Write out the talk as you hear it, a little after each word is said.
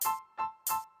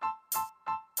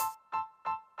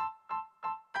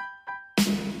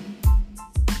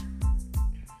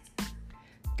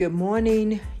Good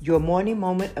morning. Your morning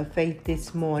moment of faith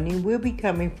this morning will be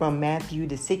coming from Matthew,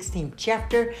 the 16th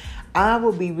chapter. I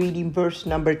will be reading verse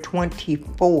number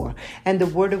 24. And the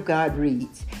word of God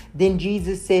reads, Then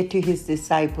Jesus said to his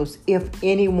disciples, If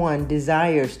anyone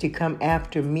desires to come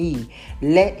after me,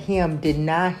 let him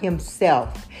deny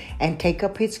himself and take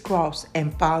up his cross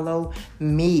and follow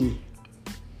me.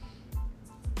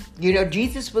 You know,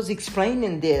 Jesus was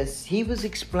explaining this. He was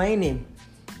explaining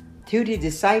to the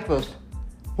disciples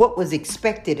what was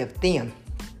expected of them.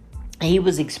 He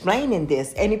was explaining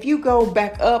this. And if you go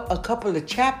back up a couple of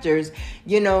chapters,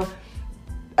 a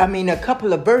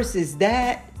couple of verses,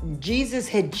 that Jesus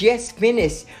had just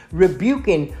finished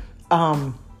rebuking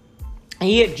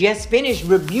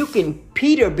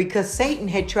Peter because Satan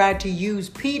had tried to use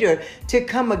Peter to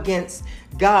come against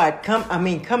God,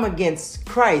 come against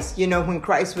Christ, when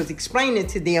Christ was explaining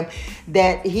to them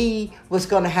that he was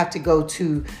going to have to go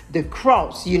to the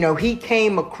cross. He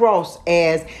came across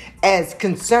as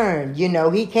concerned,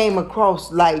 he came across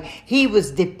like he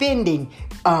was defending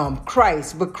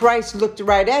Christ, but Christ looked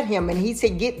right at him and he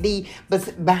said, Get thee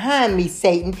behind me,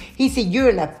 Satan. He said, You're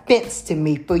an offense to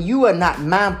me, for you are not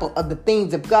mindful of the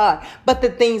things of God, but the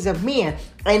things of men.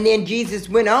 And then Jesus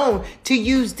went on to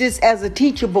use this as a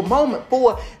teachable moment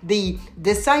for the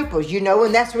disciples,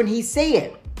 and that's when he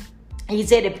said,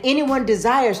 if anyone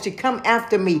desires to come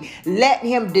after me, let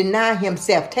him deny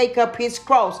himself, take up his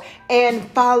cross and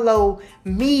follow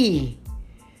me.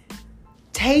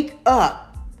 Take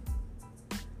up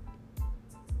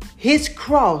his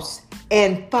cross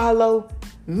and follow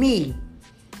me.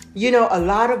 A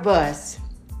lot of us,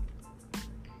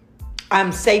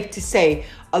 I'm safe to say,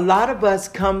 a lot of us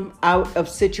come out of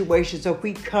situations, or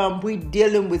we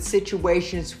dealing with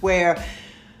situations where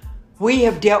we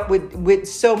have dealt with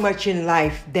so much in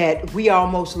life that we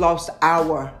almost lost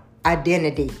our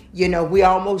identity. We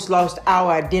almost lost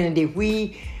our identity.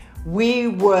 We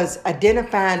was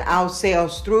identifying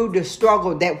ourselves through the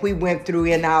struggle that we went through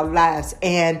in our lives.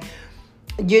 And,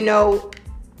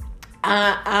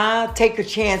 I take a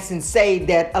chance and say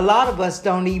that a lot of us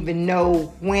don't even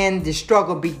know when the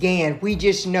struggle began. We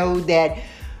just know that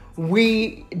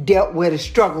we dealt with a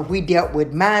struggle. We dealt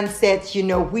with mindsets,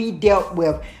 we dealt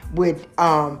with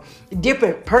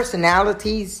different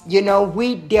personalities,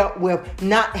 we dealt with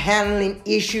not handling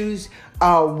issues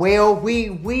well.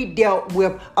 We dealt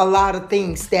with a lot of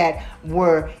things that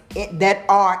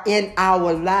are in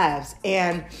our lives.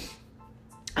 And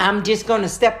I'm just going to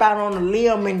step out on a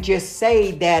limb and just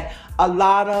say that a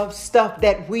lot of stuff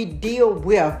that we deal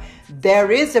with,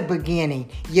 there is a beginning,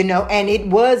 and it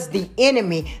was the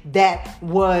enemy that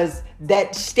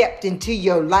stepped into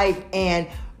your life and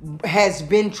has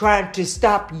been trying to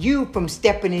stop you from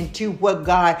stepping into what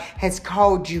God has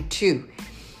called you to.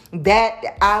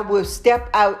 That I will step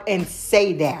out and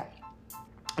say that.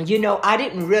 I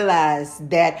didn't realize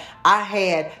that I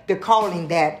had the calling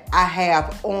that I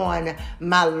have on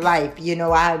my life.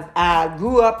 I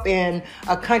grew up in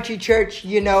a country church.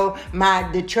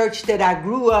 The church that I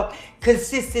grew up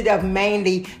consisted of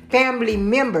mainly family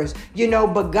members,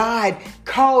 but God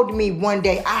called me one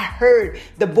day. I heard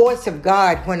the voice of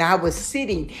God when I was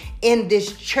sitting in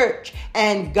this church,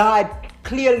 and God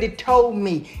clearly told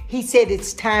me, he said,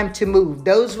 it's time to move.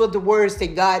 Those were the words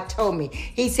that God told me.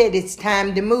 He said, it's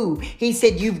time to move. He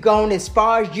said, you've gone as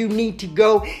far as you need to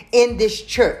go in this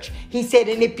church. He said,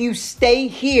 and if you stay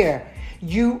here,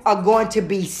 you are going to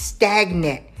be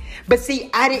stagnant. But see,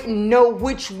 I didn't know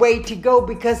which way to go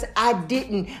because I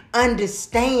didn't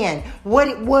understand what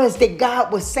it was that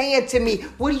God was saying to me.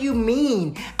 What do you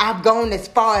mean I've gone as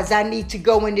far as I need to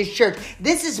go in this church?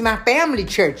 This is my family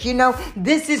church,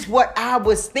 This is what I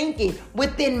was thinking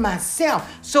within myself.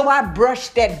 So I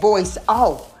brushed that voice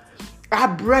off.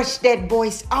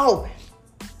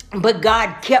 But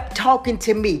God kept talking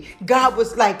to me. God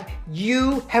was like,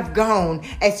 you have gone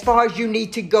as far as you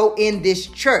need to go in this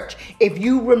church. If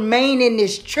you remain in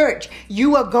this church,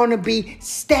 you are going to be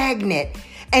stagnant.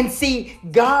 And see,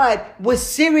 God was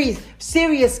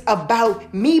serious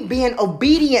about me being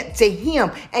obedient to him.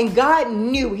 And God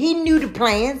knew the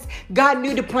plans. God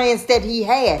knew the plans that he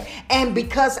had. And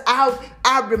because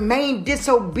I remained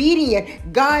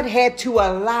disobedient, God had to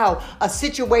allow a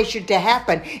situation to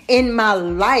happen in my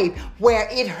life where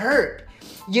it hurt.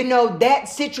 that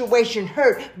situation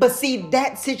hurt. But see,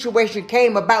 that situation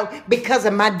came about because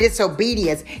of my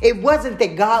disobedience. It wasn't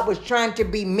that God was trying to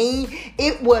be mean.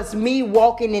 It was me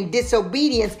walking in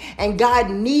disobedience, and God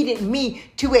needed me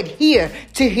to adhere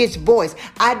to his voice.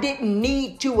 I didn't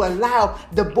need to allow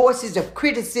the voices of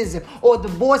criticism or the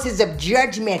voices of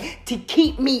judgment to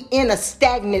keep me in a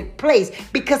stagnant place,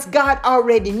 because God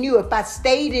already knew if I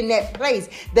stayed in that place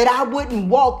that I wouldn't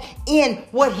walk in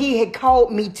what he had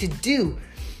called me to do.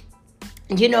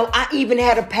 I even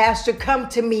had a pastor come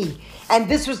to me, and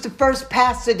this was the first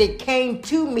pastor that came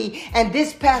to me. And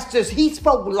this pastor, he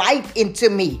spoke life into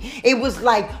me. It was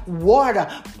like water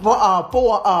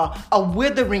for a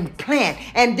withering plant.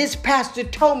 And this pastor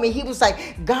told me, he was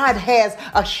like, God has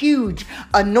a huge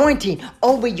anointing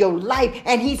over your life.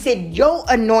 And he said, your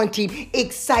anointing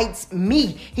excites me.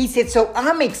 He said, so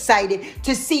I'm excited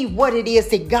to see what it is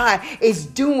that God is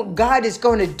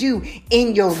going to do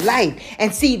in your life.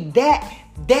 And see, that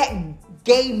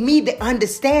gave me the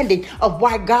understanding of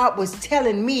why God was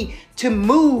telling me to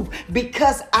move,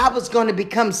 because I was going to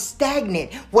become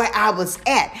stagnant where I was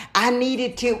at. I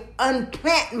needed to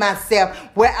unplant myself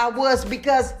where I was,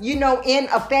 because, in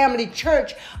a family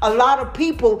church, a lot of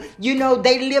people,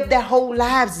 they live their whole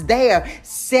lives there,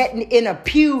 sitting in a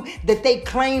pew that they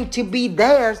claim to be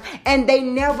theirs, and they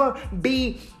never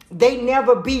be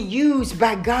used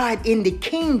by God in the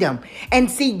kingdom.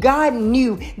 And see, God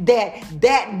knew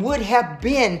that would have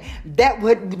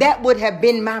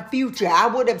been my future. I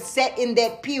would have sat in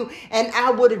that pew, and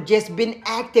I would have just been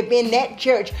active in that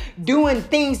church, doing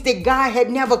things that God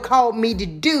had never called me to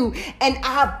do. And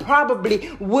I probably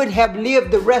would have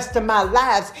lived the rest of my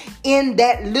lives in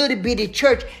that little bitty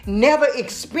church, never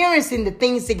experiencing the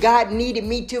things that God needed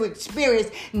me to experience,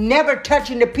 never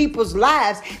touching the people's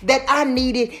lives that I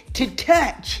needed to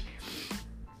touch.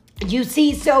 You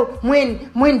see, so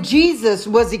when Jesus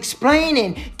was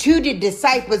explaining to the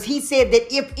disciples, he said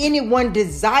that if anyone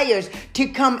desires to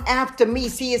come after me,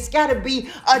 see, it's got to be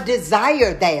a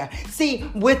desire there. See,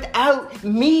 without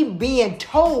me being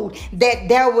told that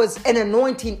there was an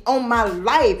anointing on my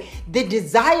life, the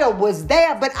desire was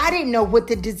there, but I didn't know what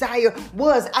the desire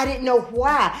was. I didn't know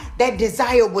why that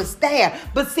desire was there.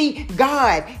 But see,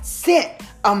 God sent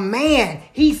a man.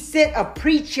 He sent a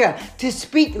preacher to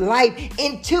speak life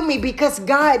into me, because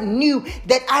God knew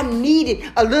that I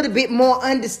needed a little bit more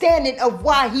understanding of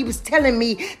why he was telling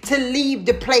me to leave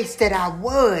the place that I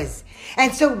was.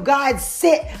 And so God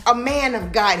sent a man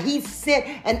of God. He sent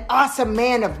an awesome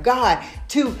man of God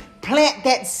to plant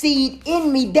that seed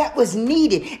in me that was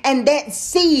needed. And that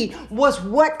seed was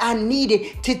what I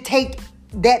needed to take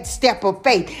that step of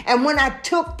faith. And when I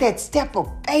took that step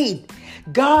of faith,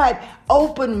 God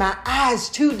opened my eyes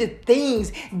to the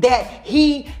things that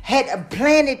he had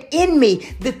planted in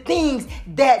me, the things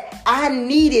that I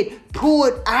needed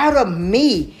pulled out of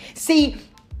me. See,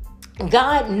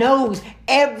 God knows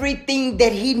everything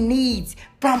that he needs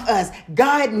from us.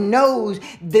 God knows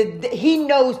he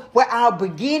knows where our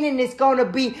beginning is going to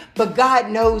be, but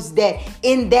God knows that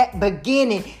in that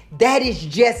beginning, that is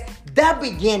just the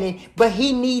beginning, but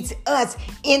he needs us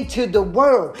into the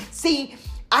world. See,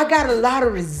 I got a lot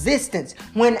of resistance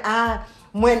when I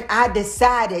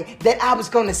decided that I was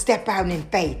going to step out in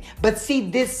faith. But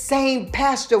see, this same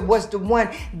pastor was the one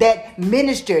that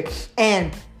ministered,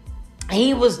 and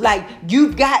he was like,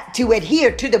 you've got to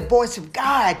adhere to the voice of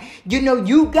God.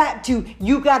 You got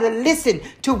to listen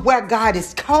to where God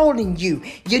is calling you,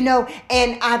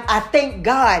 and I thank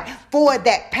God for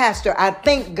that pastor. I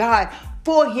thank God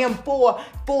for him for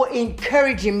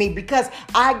encouraging me, because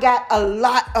I got a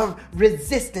lot of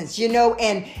resistance,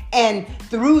 and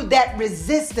through that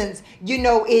resistance,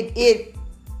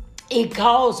 it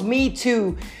caused me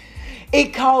to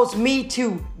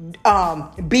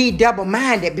be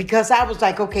double-minded, because I was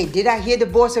like, okay, did I hear the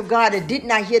voice of God or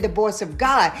didn't I hear the voice of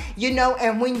God?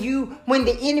 And when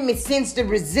the enemy sends the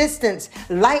resistance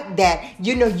like that,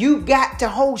 you got to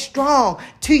hold strong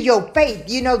to your faith.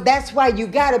 That's why you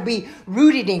got to be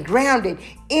rooted and grounded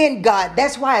in God.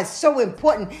 That's why it's so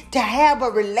important to have a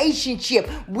relationship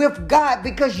with God,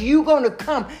 because you're going to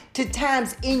come to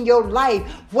times in your life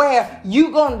where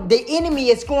the enemy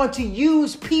is going to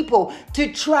use people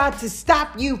to try to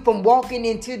stop you from walking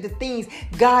into the things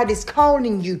God is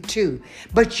calling you to.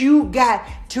 But you got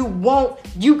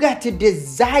to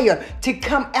desire to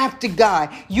come after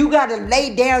God. You got to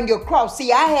lay down your cross.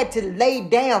 See, I had to lay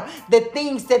down the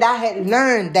things that I had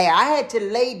learned there. I had to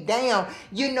lay down,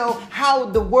 how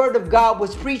the word of God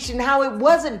was preached and how it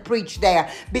wasn't preached there,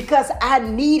 because I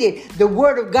needed the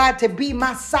word of God to be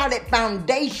my solid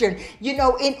foundation,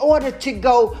 in order to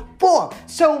go forth.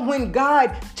 So when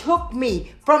God took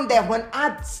me from there, when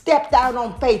I stepped out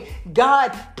on faith,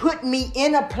 God put me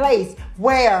in a place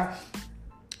where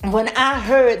when I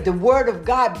heard the word of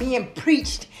God being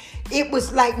preached, it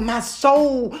was like my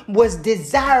soul was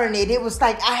desiring it. It was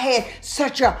like I had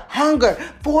such a hunger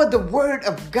for the word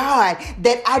of God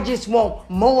that I just want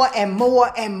more and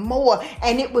more and more.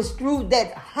 And it was through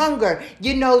that hunger,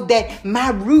 that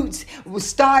my roots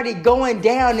started going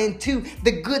down into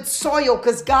the good soil,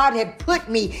 because God had put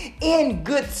me in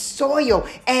good soil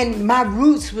and my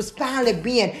roots was finally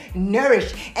being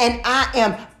nourished, and I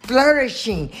am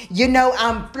flourishing.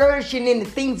 I'm flourishing in the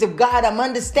things of God. I'm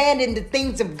understanding the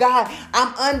things of God.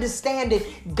 I'm understanding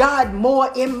God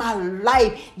more in my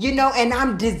life, and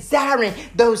I'm desiring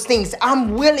those things.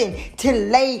 I'm willing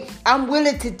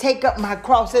to take up my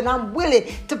cross, and I'm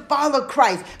willing to follow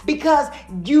Christ, because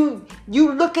you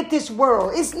look at this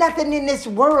world. It's nothing in this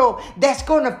world that's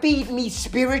going to feed me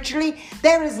spiritually.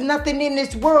 There is nothing in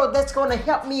this world that's going to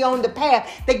help me on the path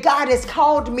that God has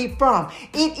called me from.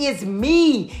 It is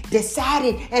me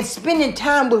deciding and spending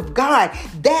time with God.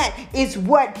 That is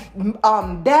what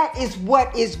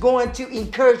is going to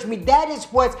encourage me. That is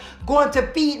what's going to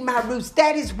feed my roots.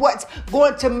 That is what's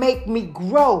going to make me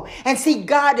grow. And see,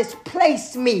 God has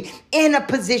placed me in a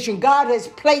position. God has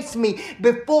placed me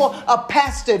before a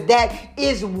pastor that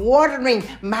is watering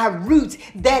my roots,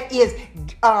 that is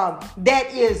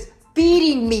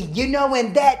feeding me,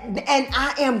 and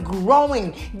I am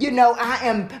growing, I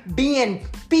am being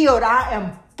filled, I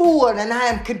am full, and I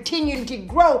am continuing to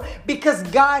grow because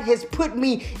God has put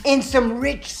me in some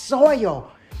rich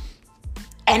soil.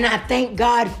 And I thank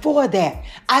God for that.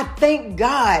 I thank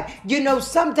God.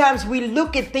 Sometimes we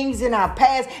look at things in our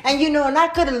past, and and I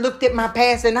could have looked at my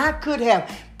past and I could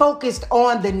have focused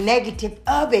on the negative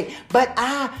of it, but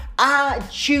I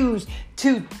choose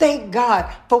to thank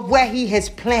God for where He has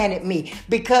planted me,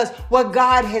 because where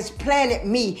God has planted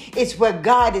me is where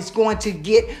God is going to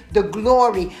get the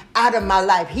glory out of my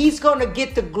life. He's going to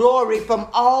get the glory from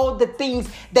all the things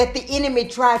that the enemy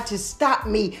tried to stop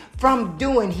me from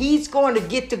doing. He's going to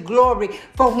get the glory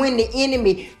for when the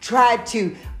enemy tried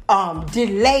to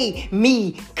delay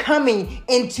me coming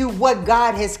into what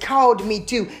God has called me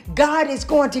to. God is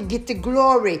going to get the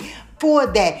glory for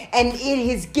that. And it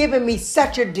has given me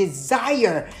such a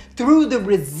desire through the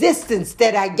resistance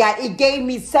that I got. It gave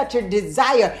me such a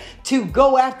desire to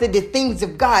go after the things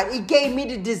of God. It gave me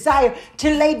the desire to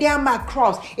lay down my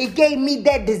cross. It gave me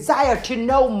that desire to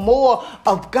know more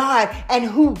of God and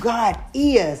who God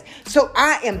is. So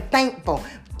I am thankful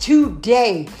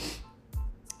today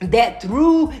that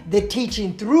through the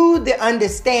teaching, through the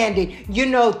understanding,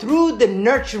 through the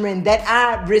nurturing that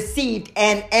I received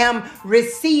and am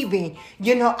receiving,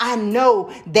 I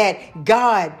know that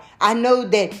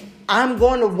I'm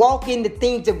going to walk in the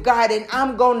things of God, and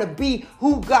I'm going to be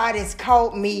who God has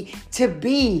called me to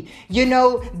be.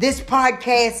 This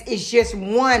podcast is just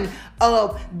one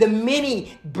of the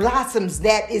many blossoms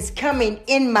that is coming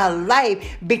in my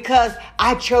life because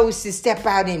I chose to step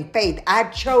out in faith. I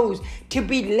chose to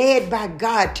be led by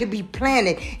God, to be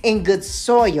planted in good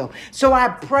soil. So I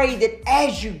pray that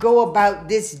as you go about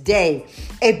this day,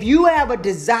 if you have a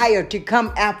desire to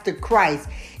come after Christ,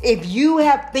 if you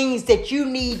have things that you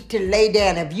need to lay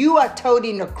down, if you are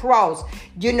toting a cross,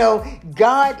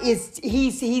 God is,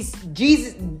 he's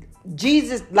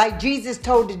Jesus, like Jesus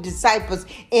told the disciples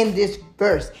in this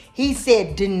verse, He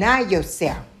said, deny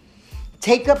yourself,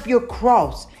 take up your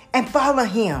cross and follow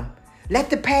Him.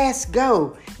 Let the past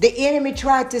go. The enemy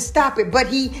tried to stop it, but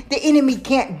the enemy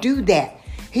can't do that.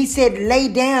 He said, lay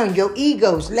down your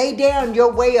egos, lay down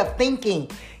your way of thinking.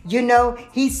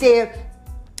 He said,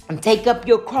 take up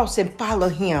your cross and follow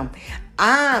Him.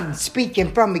 I'm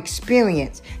speaking from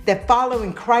experience that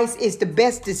following Christ is the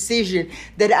best decision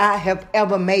that I have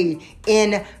ever made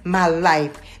in my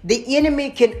life. The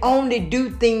enemy can only do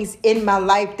things in my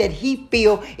life that he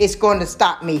feel is going to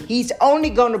stop me. He's only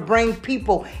going to bring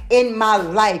people in my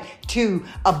life to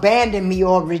abandon me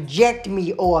or reject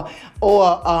me or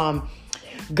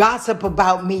gossip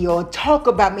about me or talk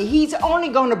about me. He's only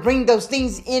going to bring those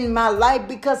things in my life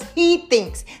because he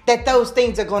thinks that those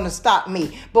things are going to stop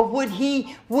me. But what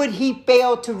he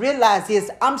fail to realize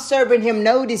is I'm serving him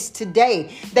notice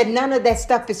today that none of that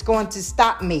stuff is going to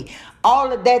stop me.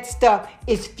 All of that stuff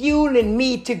is fueling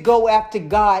me to go after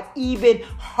God even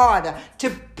harder, to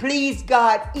please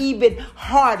God even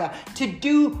harder, to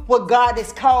do what God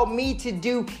has called me to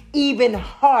do even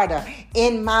harder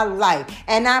in my life.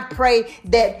 And I pray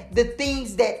that the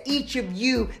things that each of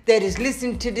you that is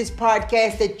listening to this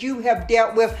podcast that you have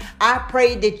dealt with, I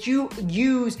pray that you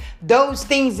use those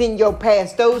things in your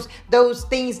past, those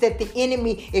things that the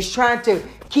enemy is trying to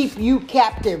keep you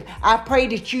captive. I pray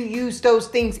that you use those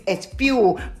things as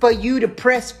fuel for you to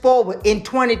press forward in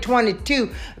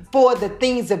 2022 for the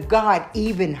things of God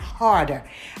even harder.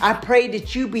 I pray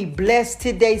that you be blessed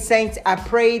today, saints. I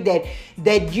pray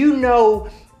that you know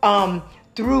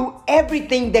through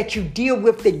everything that you deal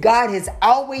with that God has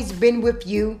always been with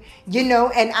you,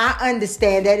 and I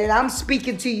understand that, and I'm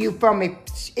speaking to you from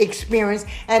experience,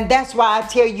 and that's why I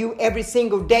tell you every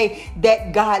single day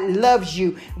that God loves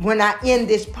you when I end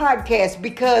this podcast,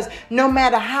 because no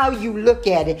matter how you look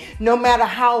at it, no matter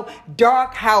how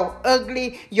dark, how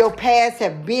ugly your past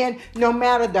have been, no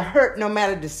matter the hurt, no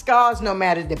matter the scars, no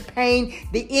matter the pain,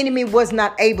 the enemy was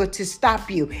not able to stop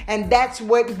you, and that's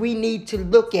what we need to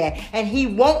look at, and he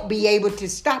won't be able to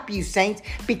stop you, saints,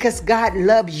 because God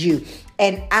loves you.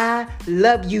 And I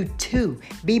love you too.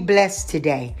 Be blessed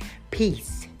today.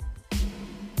 Peace.